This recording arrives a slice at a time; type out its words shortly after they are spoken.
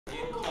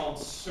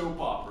called soap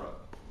opera.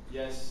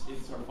 Yes,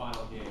 it's our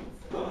final game.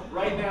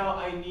 Right now,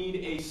 I need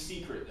a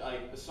secret, like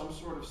some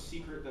sort of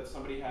secret that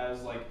somebody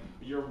has, like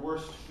your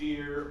worst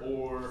fear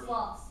or...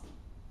 Sloths.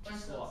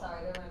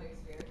 Sorry, they're my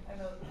biggest fear.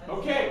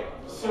 Okay,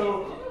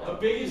 so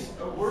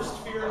the worst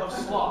fear of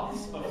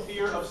sloths, a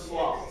fear of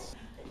sloths.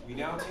 We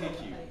now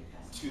take you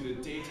to the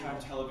daytime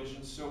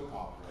television soap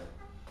opera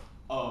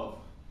of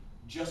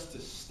Just a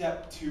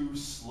Step Too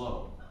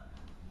Slow.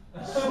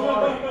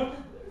 Starring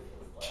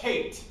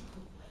Kate,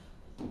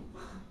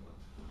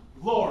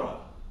 Laura,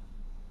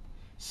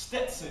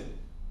 Stetson,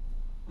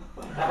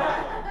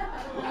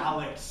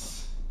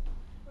 Alex,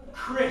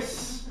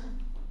 Chris,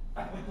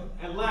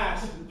 and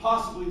last and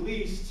possibly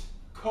least,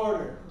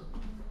 Carter.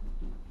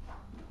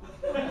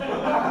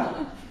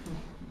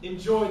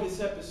 Enjoy this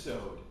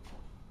episode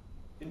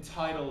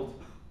entitled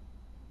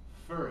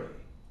Furry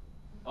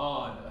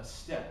on a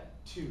Step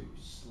Too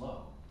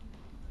Slow.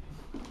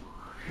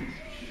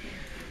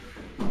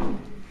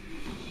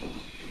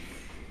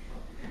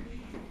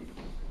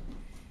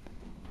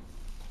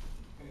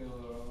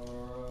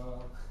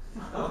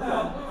 I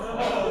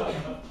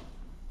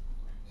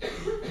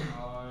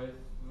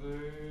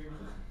think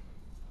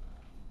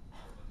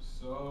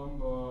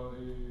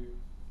somebody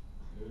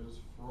is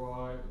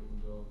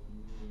frightened of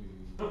me,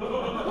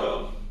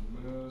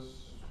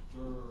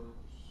 Mr.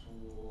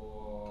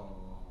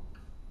 Sloth.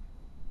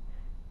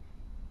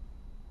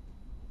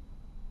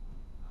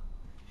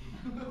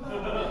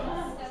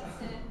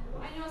 Stetson,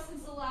 I know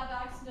since the lab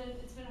accident,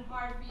 it's been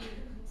hard for you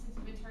since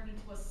you've been turned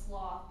into a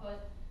sloth,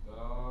 but... I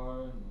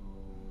know.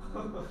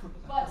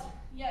 But,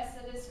 yes,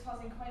 it is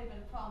causing quite a bit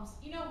of problems.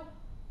 You know,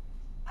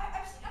 I've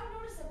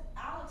noticed that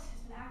Alex has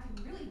been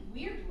acting really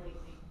weird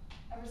lately,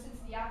 ever since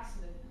the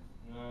accident.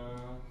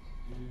 Yeah,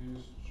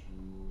 he's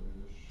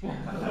Jewish.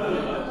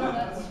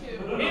 That's true.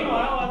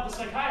 Meanwhile, at the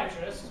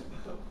psychiatrist.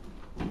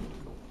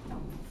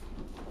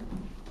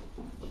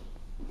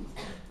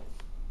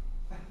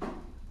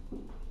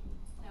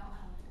 Now,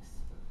 Alex,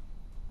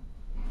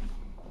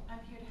 I'm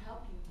here to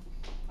help you.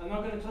 I'm not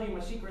going to tell you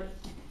my secret.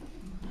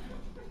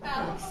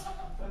 Alex,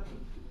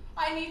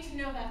 I need to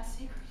know that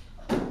secret.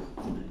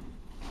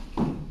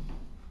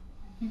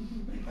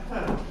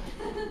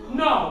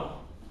 No!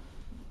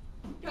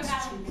 But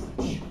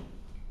Alex,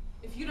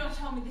 if you don't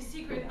tell me the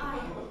secret,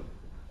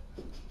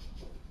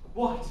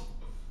 What?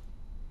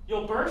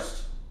 You'll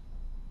burst?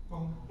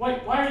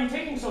 Wait, why are you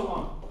taking so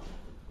long?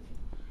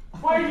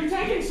 Why are you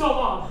taking so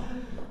long?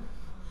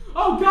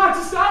 Oh God,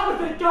 just stop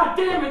with it! God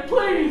damn it,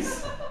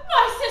 please!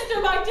 My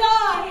sister might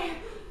die!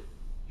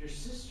 Your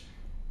sister?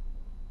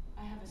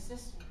 I have a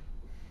sister.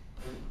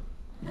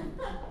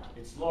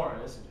 It's Laura,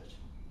 isn't it?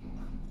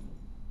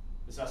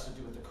 This has to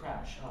do with the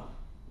crash, huh?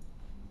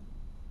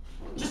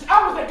 Just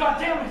out with it, God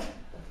damn it!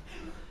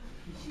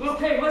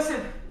 Okay,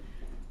 listen.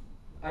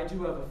 I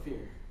do have a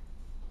fear.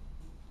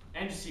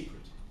 And a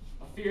secret.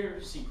 A fear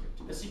secret.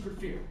 A secret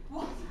fear.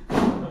 What?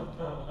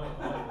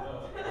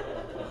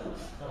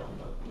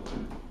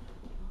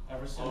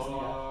 Ever since the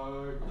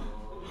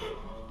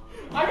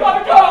I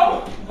gotta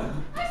go!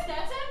 Hi,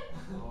 Stetson.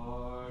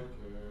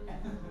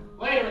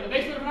 Later, in the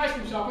basement of an ice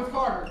cream shop with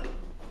Carter.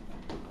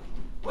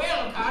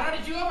 Well, Carter,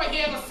 did you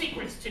overhear the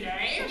secrets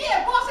today?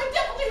 Yeah, boss, I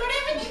definitely heard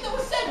everything that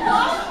was said,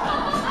 boss.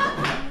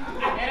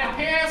 It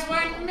appears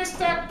when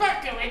Mr.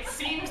 Berkowitz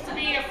seems to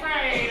be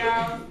afraid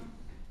of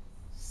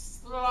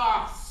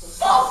sloths.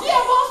 Sloths, yeah,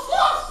 boss,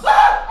 sloths!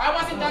 I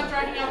wasn't done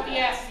dragging out the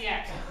S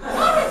yet.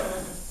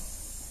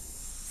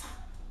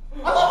 I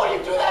love when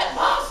you do that,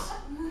 boss.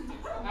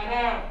 I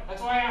know.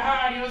 That's why I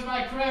hired you as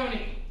my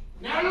crony.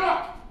 Now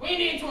look, we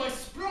need to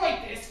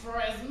exploit this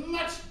for as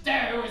much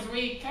dough as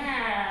we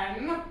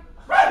can.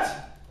 Right!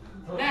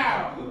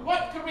 Now,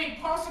 what could we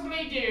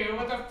possibly do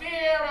with the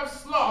fear of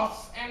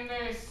sloths and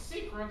their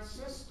secret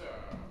sister?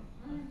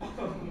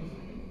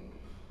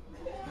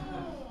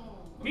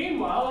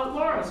 Meanwhile, at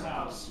Laura's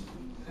house.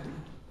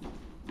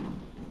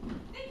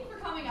 Thank you for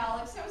coming,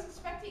 Alex. I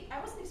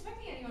wasn't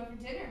expecting anyone for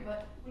dinner,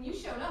 but when you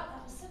showed up,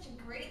 that was such a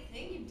great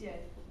thing you did.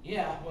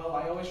 Yeah, well,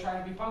 I always try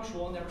to be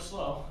punctual and never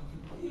slow.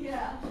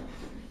 Yeah.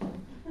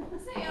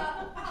 Say,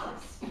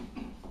 Alex,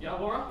 Yeah,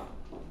 Laura?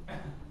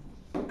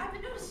 I've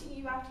been noticing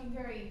you acting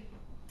very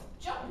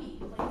jumpy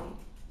lately.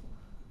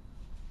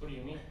 What do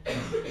you mean? I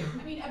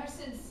mean, ever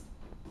since,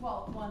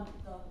 well, one,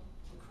 the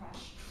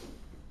crash,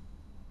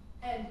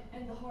 and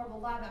the horrible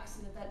lab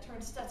accident that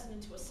turned Stetson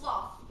into a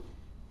sloth.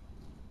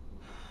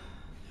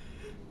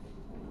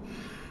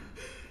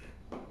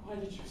 Why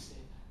did you say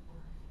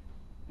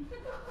that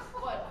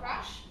word? What,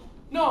 crash?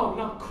 No,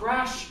 not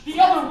crash. The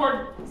other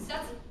word.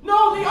 Stetson?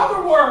 No, the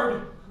other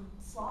word.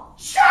 Sloth?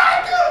 Shut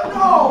up!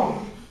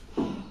 No!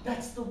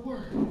 That's the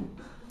word.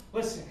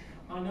 Listen,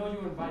 I know you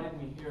invited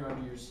me here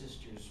under your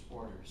sister's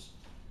orders.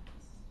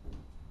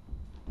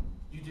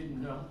 You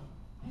didn't know?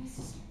 I have a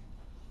sister.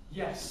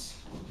 Yes,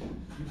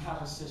 you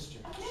have a sister.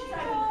 Hey,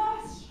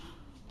 guys.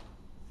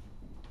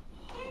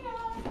 Hey,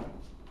 guys.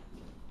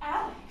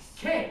 Alex.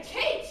 Kate!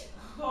 Kate!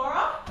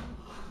 Laura?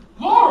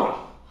 Laura!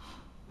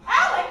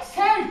 Alex!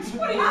 Kate!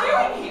 What are you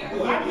doing here?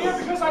 I'm here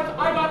because I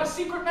got a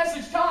secret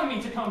message telling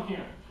me to come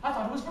here. I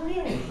thought it was from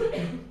you.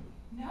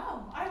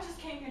 No, I just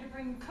came here to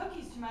bring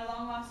cookies to my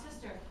long-lost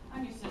sister.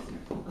 I'm your sister.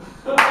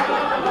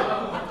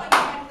 I thought you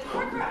had the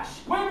car crash.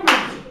 Wait a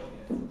minute.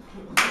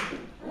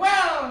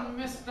 Well,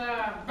 Mr.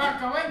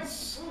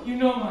 Berkowitz, You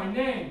know my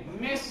name.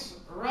 Miss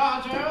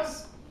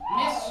Rogers,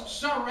 Miss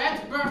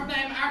Charette, birth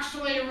name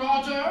actually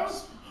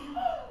Rogers.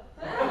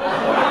 I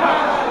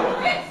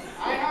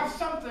have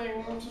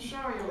something to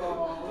show you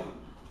all.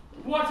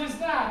 What is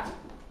that?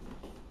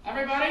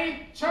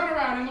 Everybody, turn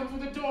around and look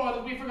through the door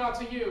that we forgot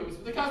to use,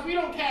 because we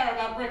don't care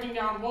about breaking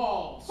down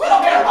walls. We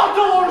don't care about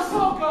doors,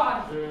 oh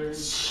God!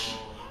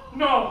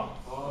 No.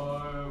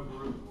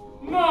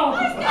 No.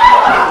 Let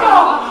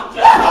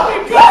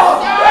me go!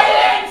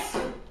 Silence!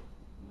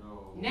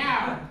 No.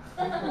 Now,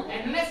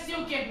 unless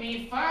you give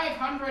me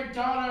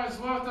 $500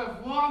 worth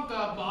of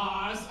Wonka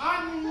bars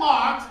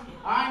unmarked,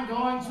 I'm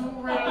going to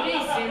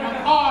release him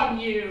upon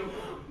you.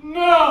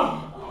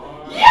 No!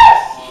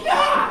 Yes! I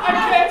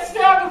can't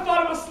stand the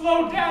thought of a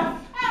slow death.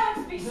 Alex,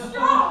 be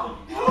strong.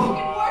 You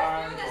can work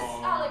through this,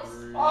 Alex.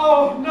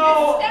 Oh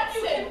no!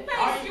 Stetson, you can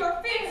face your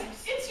fears.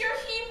 It's your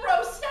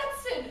hero,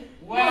 Stetson.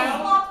 Well- Your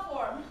slot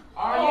form.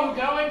 Are you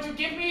going to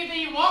give me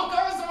the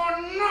Wonkas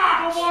or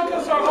not? The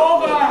Wonkas are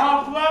all that I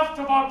have left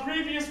of our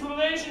previous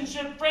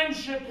relationship,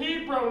 friendship,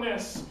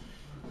 Hebrewness.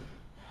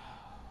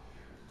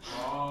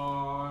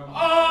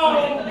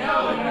 Oh! No,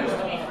 we used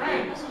to be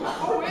friends.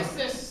 Who is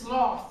this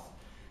sloth?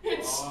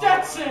 It's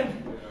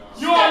Stetson!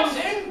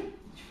 Stetson?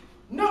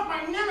 Not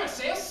my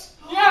nemesis?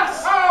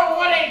 Yes! Oh,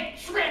 what a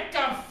trick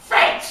of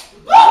fate!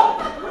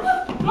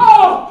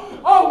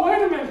 Oh,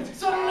 wait a minute!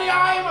 Suddenly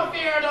I am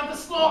afeard of the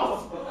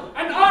sloth.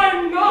 And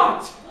I'm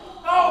not!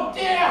 Oh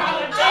dear, how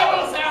the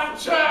tables have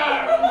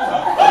turned!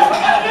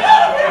 Get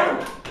out of here!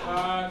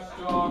 That's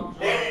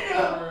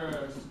Dr.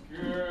 Chris.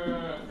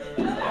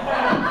 Good.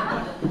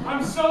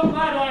 I'm so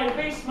glad I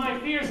faced my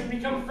fears and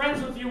become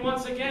friends with you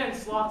once again,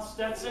 Sloth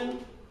Stetson.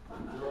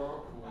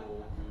 You're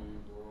cool,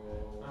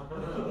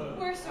 bro.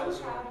 We're so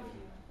proud of you.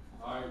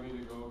 I need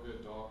to go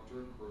get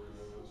Dr.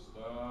 Chris,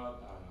 that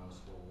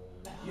asshole.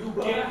 You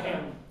get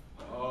him.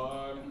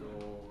 I'm going.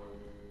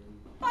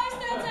 Bye,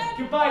 Stetson.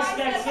 Goodbye, Bye,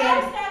 Stetson.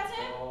 Bye,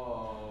 Stetson.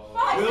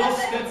 Bye, Will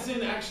Stetson.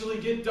 Stetson actually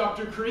get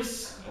Dr.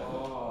 Chris?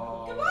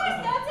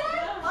 Goodbye,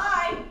 Stetson.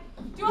 Bye.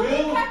 Do you want me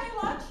to pack you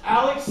lunch?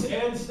 Alex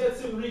and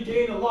Stetson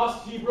regain a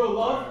lost Hebrew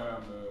love?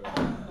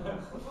 Damn it.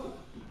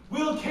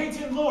 Will Kate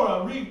and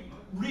Laura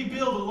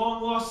rebuild a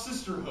long-lost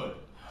sisterhood?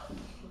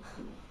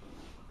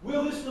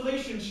 Will this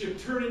relationship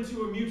turn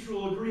into a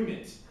mutual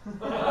agreement?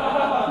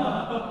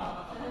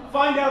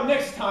 Find out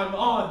next time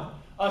on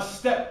A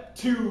Step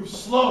Too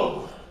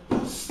Slow,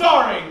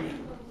 starring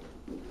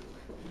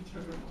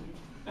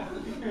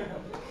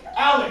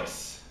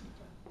Alex,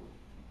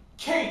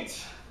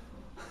 Kate,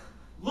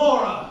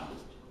 Laura,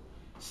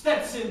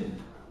 Stetson,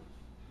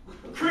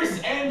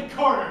 Chris, and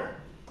Carter.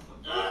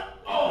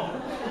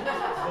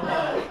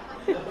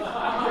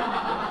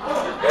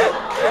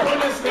 Join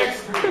us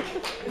next week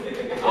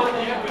on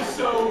the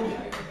episode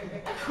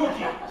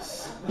Cookie.